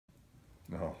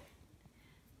No.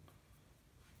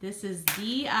 This is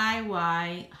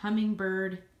DIY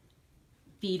Hummingbird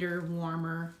Feeder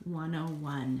Warmer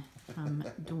 101 from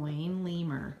Dwayne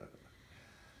Leamer.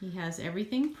 He has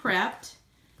everything prepped,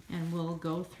 and we'll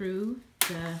go through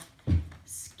the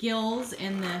skills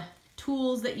and the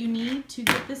tools that you need to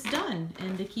get this done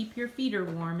and to keep your feeder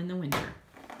warm in the winter.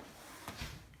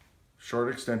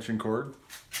 Short extension cord,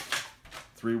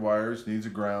 3 wires, needs a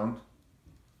ground,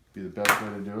 be the best way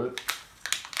to do it.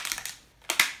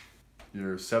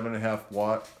 Your 7.5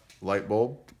 watt light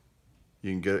bulb,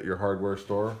 you can get at your hardware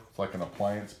store. It's like an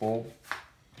appliance bulb.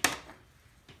 You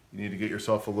need to get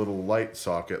yourself a little light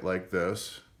socket like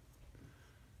this.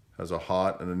 Has a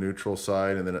hot and a neutral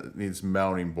side, and then it needs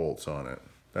mounting bolts on it.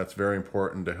 That's very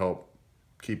important to help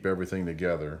keep everything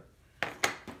together.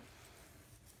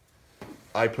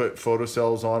 I put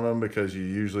photocells on them because you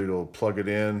usually will plug it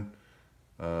in.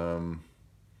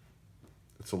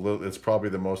 It's probably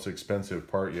the most expensive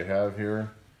part you have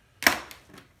here.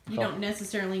 You don't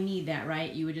necessarily need that,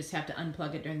 right? You would just have to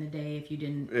unplug it during the day if you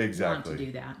didn't want to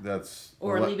do that.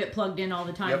 Or leave it plugged in all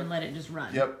the time and let it just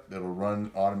run. Yep, it'll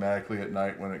run automatically at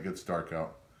night when it gets dark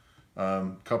out.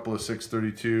 Couple of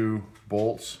 632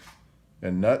 bolts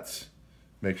and nuts.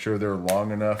 Make sure they're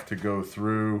long enough to go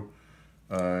through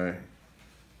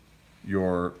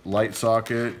your light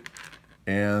socket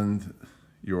and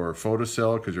your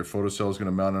photocell, because your photocell is going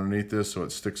to mount underneath this, so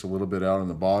it sticks a little bit out on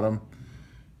the bottom,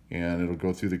 and it'll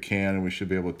go through the can, and we should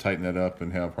be able to tighten that up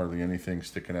and have hardly anything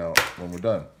sticking out when we're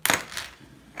done.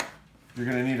 You're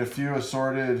going to need a few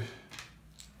assorted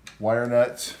wire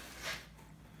nuts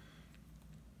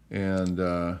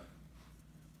and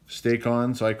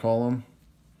stake-ons, I call them.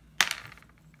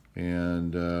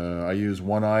 And I use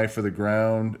 1 eye for the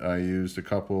ground. I used a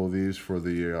couple of these for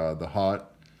the hot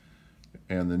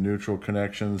and the neutral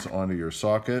connections onto your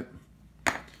socket,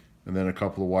 and then a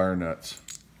couple of wire nuts.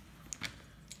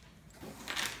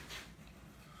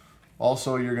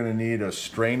 Also, you're going to need a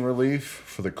strain relief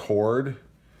for the cord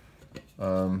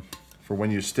for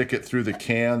when you stick it through the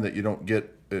can, that you don't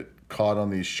get it caught on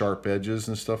these sharp edges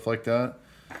and stuff like that.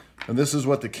 And this is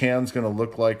what the can's going to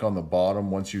look like on the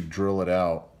bottom once you drill it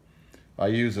out. I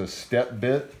use a step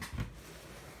bit.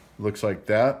 Looks like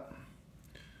that.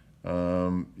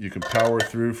 You can power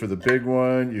through for the big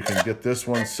one. You can get this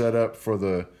one set up for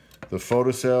the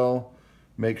photocell.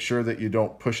 Make sure that you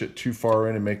don't push it too far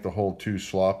in and make the hole too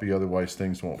sloppy, otherwise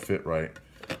things won't fit right.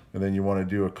 And then you want to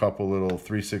do a couple little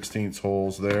 3/16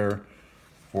 holes there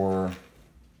for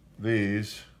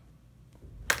these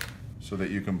so that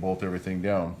you can bolt everything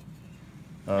down.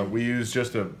 We use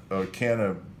just a can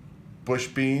of bush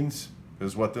beans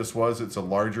is what this was. It's a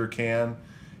larger can.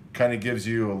 Kind of gives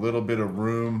you a little bit of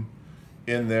room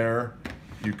in there.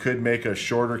 You could make a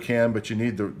shorter can, but you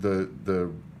need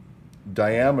the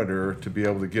diameter to be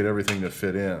able to get everything to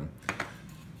fit in.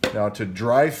 Now, to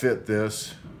dry fit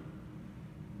this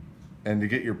and to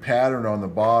get your pattern on the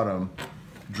bottom,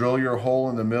 drill your hole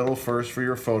in the middle first for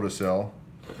your photocell.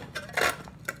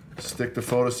 Stick the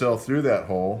photocell through that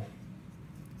hole.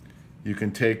 You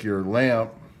can take your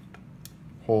lamp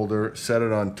holder, set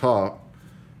it on top,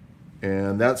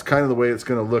 and that's kind of the way it's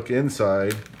going to look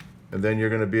inside. And then you're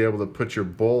going to be able to put your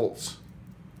bolts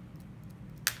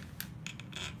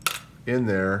in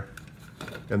there,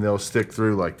 and they'll stick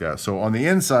through like that. So on the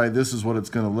inside, this is what it's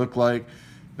going to look like.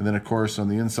 And then, of course, on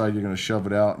the inside, you're going to shove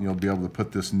it out, and you'll be able to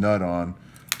put this nut on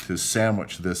to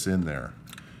sandwich this in there.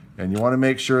 And you want to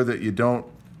make sure that you don't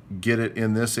get it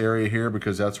in this area here,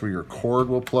 because that's where your cord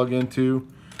will plug into.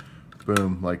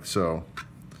 Boom, like so.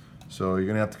 So you're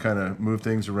going to have to kind of move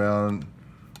things around,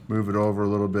 move it over a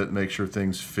little bit, make sure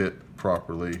things fit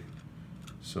properly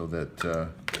so that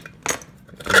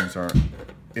things aren't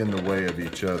in the way of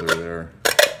each other there.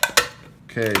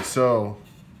 Okay, so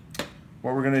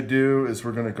what we're going to do is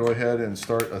we're going to go ahead and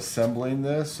start assembling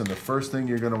this. And the first thing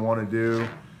you're going to want to do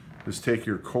is take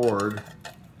your cord,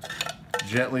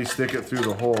 gently stick it through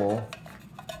the hole.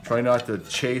 Try not to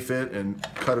chafe it and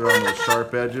cut it on those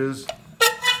sharp edges.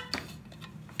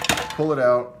 Pull it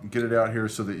out, get it out here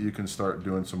so that you can start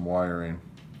doing some wiring.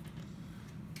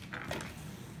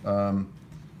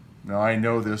 Now I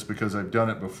know this because I've done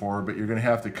it before, but you're going to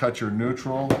have to cut your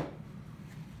neutral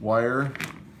wire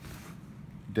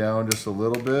down just a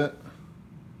little bit,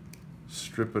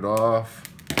 strip it off,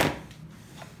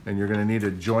 and you're going to need to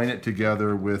join it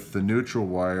together with the neutral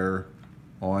wire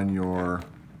on your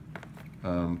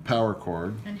power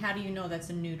cord. And how do you know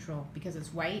that's a neutral? Because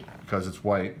it's white? Because it's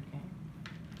white. Okay.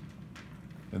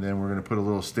 And then we're going to put a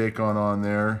little stake on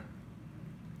there.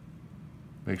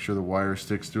 Make sure the wire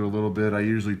sticks through a little bit. I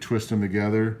usually twist them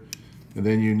together. And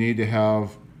then you need to have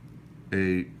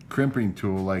a crimping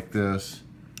tool like this.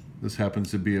 This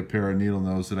happens to be a pair of needle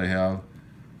nose that I have.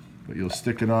 But you'll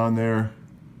stick it on there,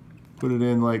 put it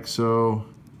in like so,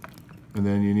 and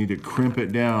then you need to crimp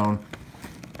it down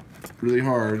really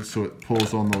hard so it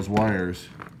pulls on those wires.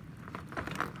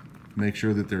 Make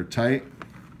sure that they're tight,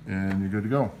 and you're good to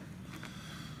go.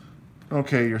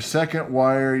 Okay, your second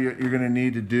wire you're going to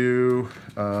need to do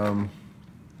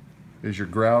is your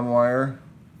ground wire.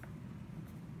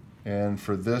 And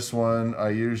for this one, I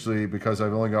usually, because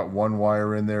I've only got one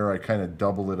wire in there, I kind of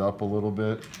double it up a little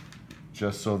bit,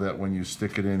 just so that when you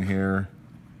stick it in here,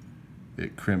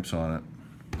 it crimps on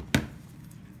it.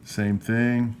 Same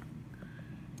thing.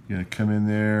 You're going to come in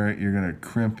there, you're going to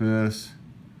crimp this,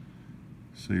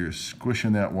 so you're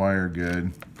squishing that wire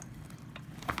good.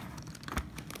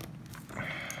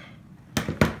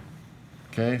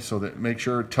 Okay, so that make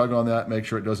sure, tug on that, make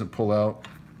sure it doesn't pull out,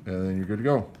 and then you're good to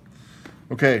go.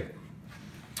 Okay,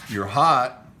 your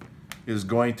hot is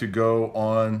going to go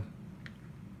on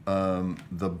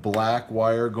the black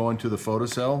wire going to the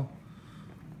photocell.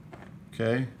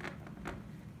 Okay,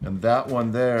 and that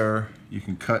one there, you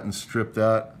can cut and strip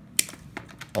that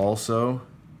also.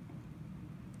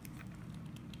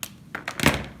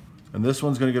 And this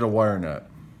one's going to get a wire nut.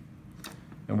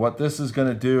 And what this is going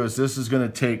to do is this is going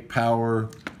to take power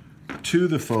to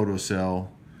the photocell,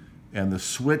 and the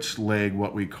switch leg,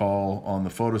 what we call on the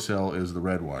photocell, is the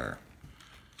red wire.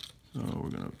 So we're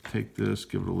going to take this,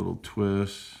 give it a little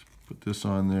twist, put this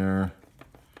on there,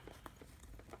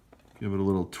 give it a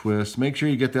little twist. Make sure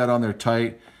you get that on there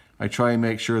tight. I try and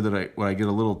make sure that when I get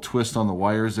a little twist on the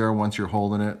wires there once you're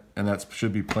holding it, and that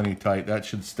should be plenty tight. That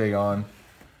should stay on.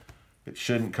 It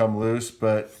shouldn't come loose,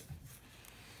 but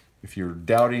if you're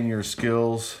doubting your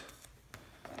skills,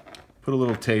 put a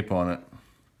little tape on it.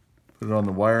 Put it on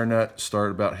the wire nut, start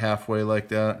about halfway like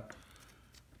that,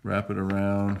 wrap it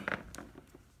around,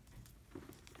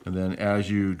 and then as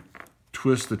you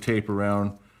twist the tape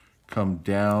around, come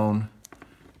down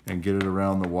and get it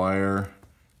around the wire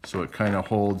so it kind of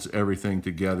holds everything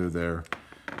together there.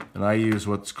 And I use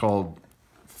what's called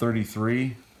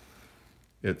 33.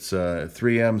 It's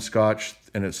 3M Scotch,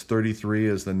 and it's 33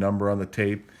 is the number on the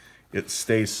tape. It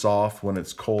stays soft when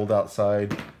it's cold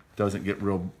outside, doesn't get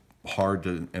real hard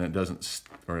to, and it doesn't,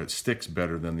 or it sticks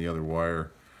better than the other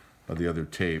wire or the other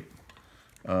tape.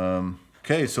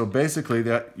 Okay, so basically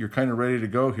that you're kind of ready to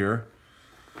go here.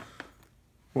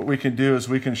 What we can do is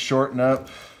we can shorten up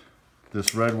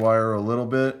this red wire a little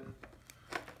bit,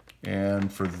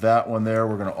 and for that one there,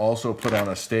 we're going to also put on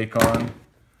a stake on,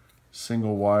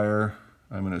 single wire.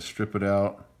 I'm going to strip it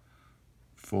out,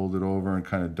 fold it over, and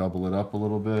kind of double it up a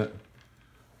little bit.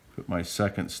 Put my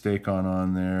second stake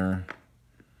on there,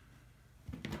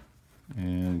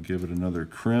 and give it another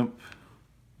crimp.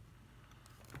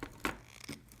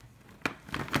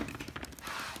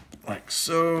 Like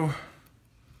so.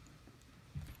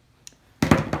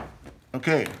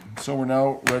 Okay, so we're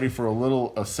now ready for a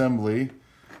little assembly.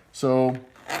 So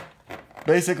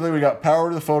basically we got power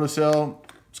to the photocell,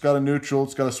 it's got a neutral,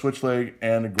 it's got a switch leg,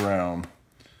 and a ground.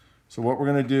 So what we're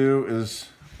gonna do is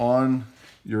on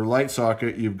your light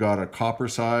socket, you've got a copper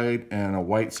side and a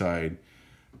white side.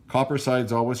 Copper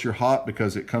side's always your hot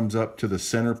because it comes up to the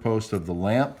center post of the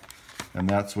lamp, and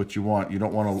that's what you want. You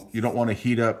don't want to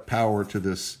heat up power to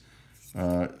this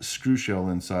screw shell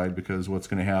inside, because what's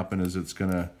going to happen is it's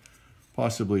going to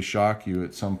possibly shock you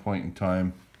at some point in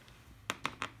time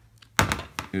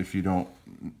if you don't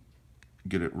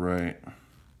get it right.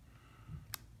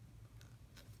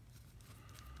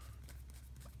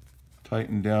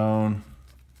 Tighten down.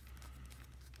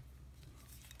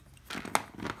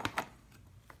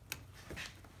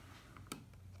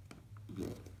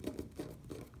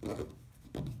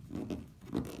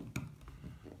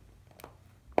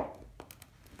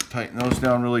 Tighten those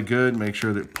down really good. Make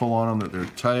sure that pull on them, that they're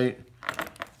tight.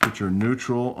 Put your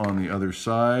neutral on the other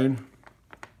side.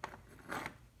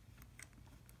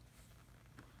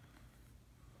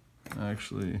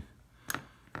 Actually,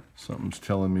 something's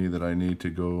telling me that I need to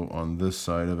go on this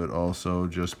side of it also,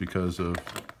 just because of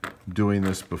doing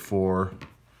this before.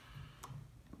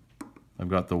 I've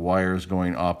got the wires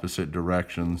going opposite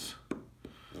directions,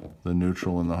 the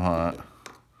neutral and the hot.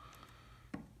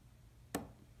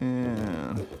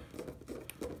 And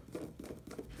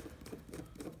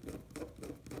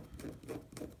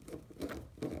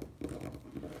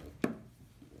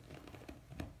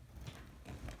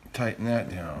tighten that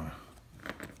down.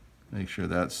 Make sure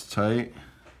that's tight.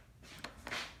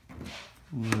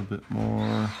 A little bit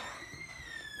more.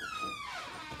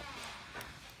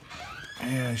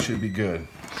 And it should be good.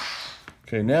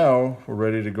 Okay, now we're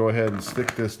ready to go ahead and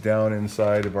stick this down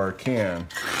inside of our can.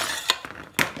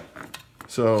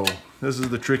 So this is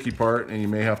the tricky part, and you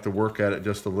may have to work at it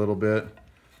just a little bit.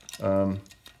 And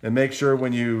make sure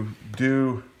when you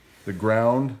do the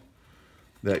ground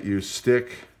that you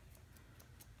stick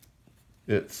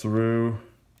it through,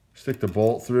 stick the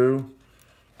bolt through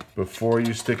before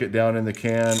you stick it down in the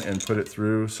can and put it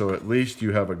through, so at least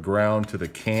you have a ground to the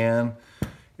can.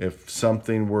 If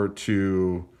something were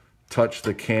to touch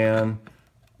the can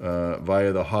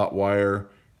via the hot wire,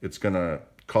 it's gonna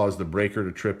cause the breaker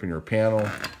to trip in your panel,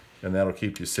 and that'll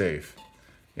keep you safe.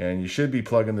 And you should be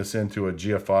plugging this into a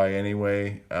GFI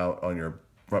anyway out on your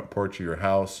front porch of your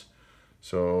house.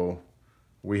 So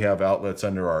we have outlets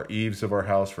under our eaves of our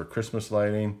house for Christmas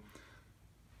lighting.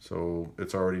 So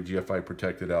it's already GFI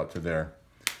protected out to there.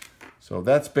 So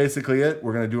that's basically it.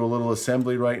 We're gonna do a little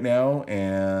assembly right now,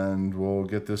 and we'll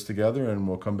get this together and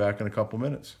we'll come back in a couple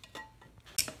minutes.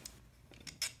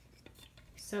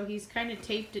 So he's kind of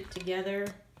taped it together.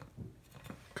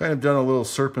 Kind of done a little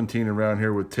serpentine around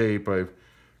here with tape. I've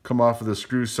come off of the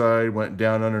screw side, went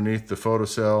down underneath the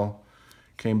photocell,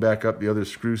 came back up the other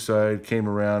screw side, came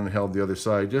around and held the other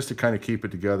side just to kind of keep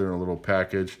it together in a little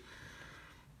package.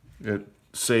 It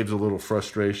saves a little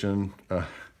frustration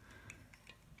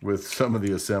with some of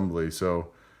the assembly.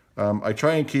 So I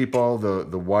try and keep all the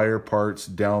wire parts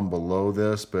down below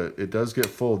this, but it does get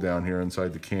full down here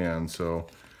inside the can. So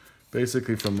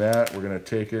basically from that, we're gonna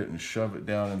take it and shove it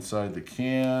down inside the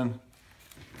can.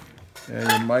 And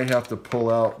you might have to pull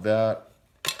out that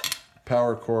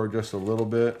power cord just a little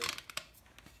bit.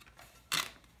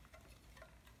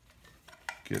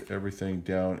 Get everything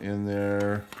down in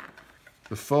there.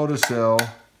 The photocell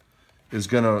is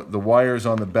the wires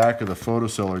on the back of the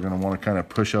photocell are gonna wanna kind of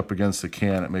push up against the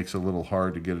can. It makes it a little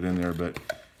hard to get it in there, but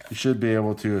you should be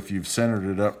able to, if you've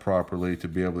centered it up properly, to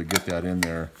be able to get that in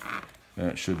there, and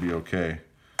it should be okay.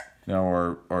 Now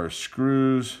our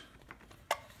screws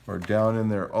are down in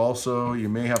there also. You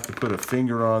may have to put a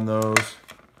finger on those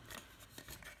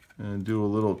and do a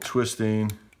little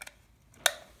twisting.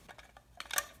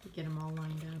 To get them all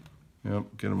lined up. Yep,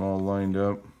 get them all lined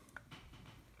up.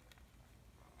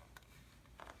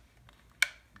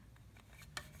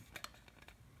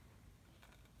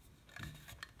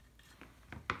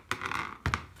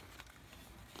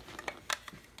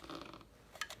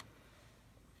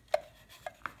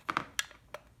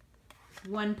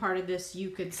 One part of this you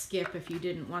could skip if you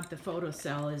didn't want the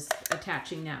photocell is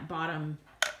attaching that bottom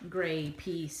gray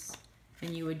piece,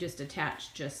 and you would just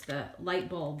attach just the light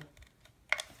bulb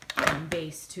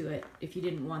base to it if you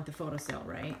didn't want the photocell,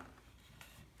 right?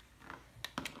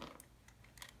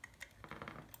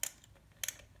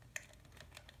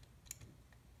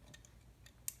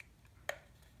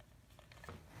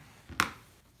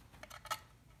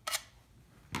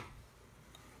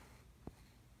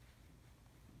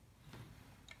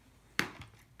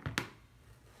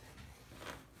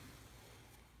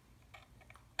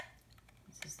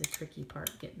 This is the tricky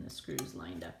part, getting the screws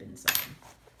lined up inside.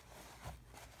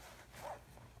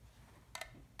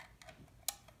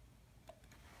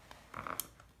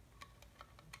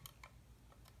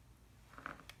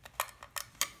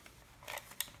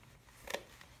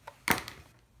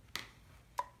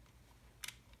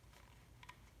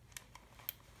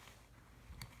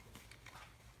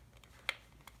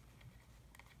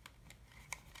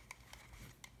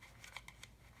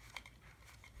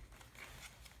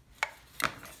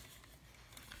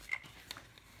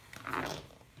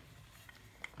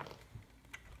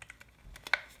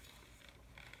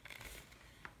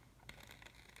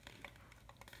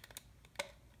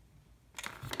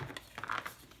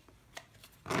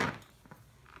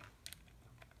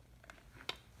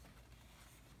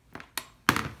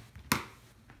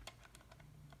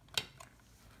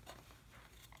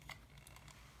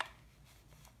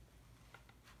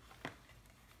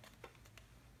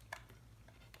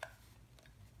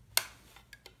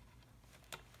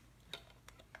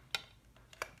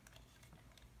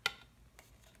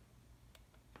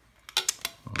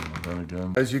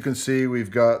 Again. As you can see,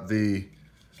 we've got the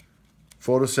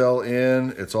photocell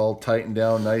in. It's all tightened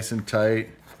down nice and tight.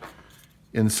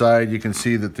 Inside you can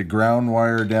see that the ground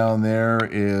wire down there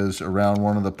is around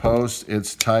one of the posts.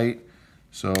 It's tight,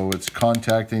 so it's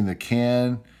contacting the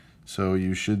can. So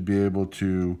you should be able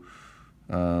to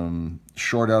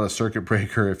short out a circuit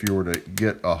breaker if you were to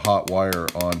get a hot wire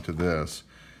onto this.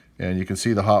 And you can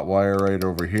see the hot wire right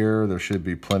over here. There should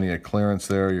be plenty of clearance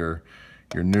there. Your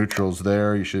neutral's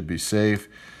there. You should be safe.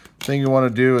 Thing you want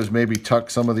to do is maybe tuck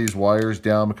some of these wires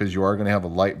down, because you are going to have a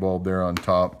light bulb there on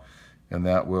top, and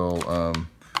that will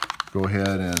go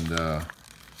ahead and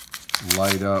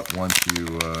light up once you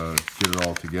get it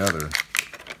all together.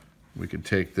 we can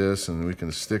take this and we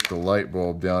can stick the light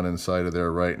bulb down inside of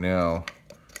there right now.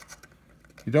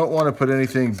 You don't want to put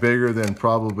anything bigger than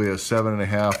probably a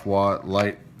 7.5 watt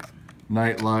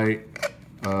night light,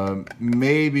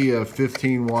 maybe a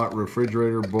 15 watt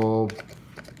refrigerator bulb,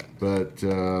 but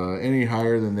any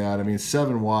higher than that, I mean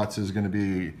 7 watts is going to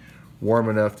be warm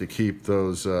enough to keep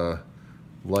those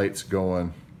lights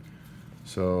going.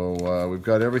 So we've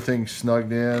got everything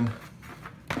snugged in.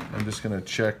 I'm just going to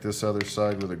check this other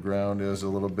side where the ground is a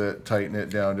little bit, tighten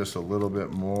it down just a little bit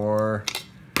more.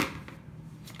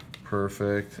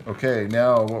 Perfect. Okay,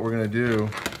 now what we're going to do,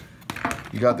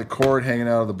 you got the cord hanging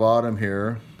out of the bottom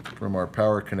here from our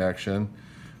power connection.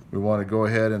 We want to go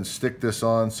ahead and stick this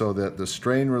on so that the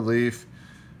strain relief,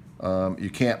 you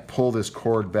can't pull this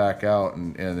cord back out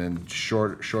and then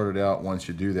short it out once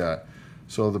you do that.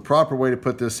 So the proper way to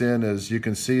put this in is, you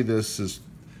can see this is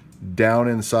down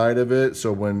inside of it,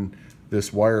 so when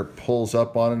this wire pulls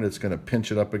up on it, it's going to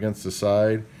pinch it up against the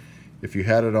side. If you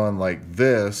had it on like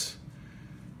this,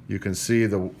 you can see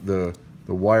the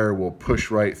wire will push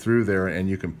right through there and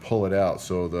you can pull it out.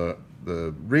 So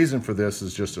the reason for this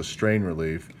is just a strain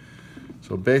relief.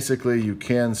 So basically you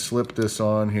can slip this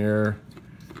on here.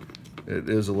 It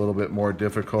is a little bit more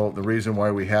difficult. The reason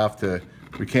why we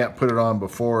can't put it on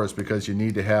before is because you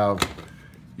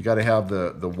got to have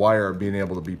the wire being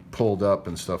able to be pulled up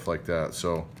and stuff like that.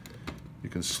 So you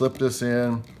can slip this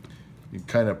in, you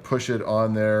kind of push it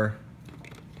on there.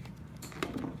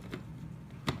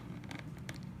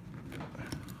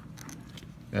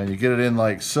 And you get it in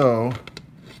like so.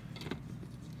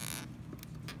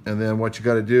 And then what you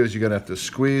got to do is you're going to have to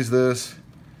squeeze this,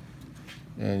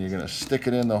 and you're going to stick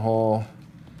it in the hole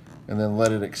and then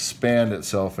let it expand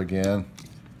itself again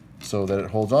so that it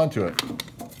holds on to it.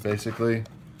 Basically,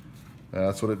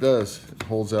 that's what it does. It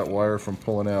holds that wire from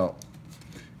pulling out.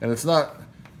 And it's not,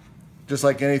 just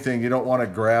like anything, you don't want to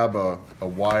grab a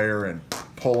wire and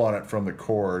pull on it from the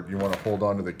cord. You want to hold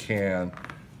on to the can.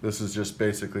 This is just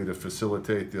basically to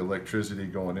facilitate the electricity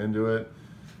going into it.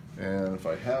 And if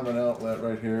I have an outlet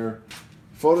right here,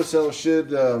 photocell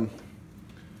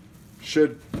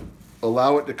should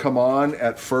allow it to come on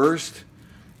at first,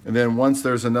 and then once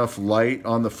there's enough light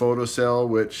on the photocell,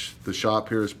 which the shop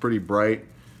here is pretty bright,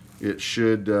 it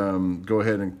should go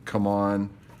ahead and come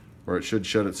on, or it should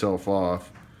shut itself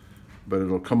off. But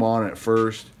it'll come on at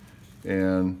first,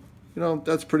 and you know,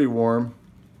 that's pretty warm.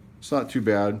 It's not too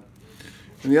bad.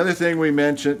 And the other thing we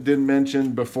didn't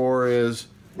mention before is,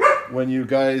 when you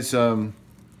guys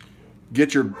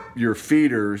get your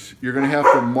feeders, you're going to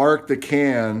have to mark the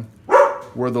can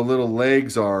where the little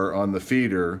legs are on the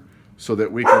feeder, so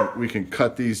that we can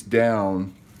cut these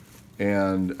down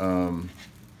and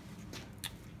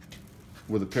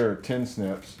with a pair of tin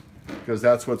snips, because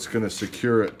that's what's going to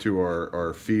secure it to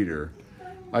our feeder.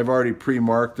 I've already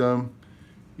pre-marked them.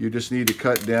 You just need to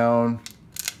cut down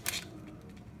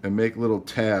and make little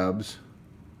tabs.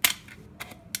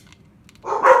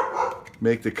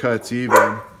 Make the cuts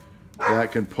even.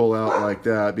 That can pull out like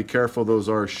that. Be careful, those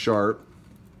are sharp.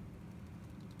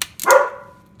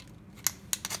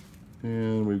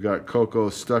 And we've got Coco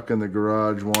stuck in the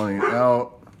garage wanting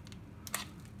out.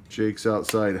 Jake's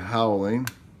outside howling.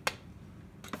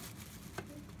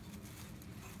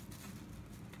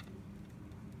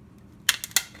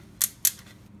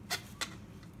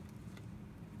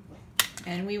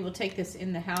 And we will take this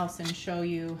in the house and show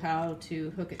you how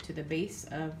to hook it to the base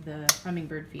of the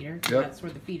Hummingbird feeder. Yep. That's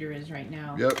where the feeder is right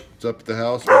now. Yep, it's up at the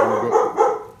house.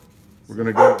 We're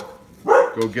gonna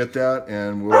go get that,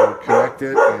 and we'll connect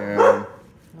it, and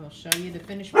we'll show you the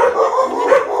finished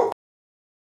product.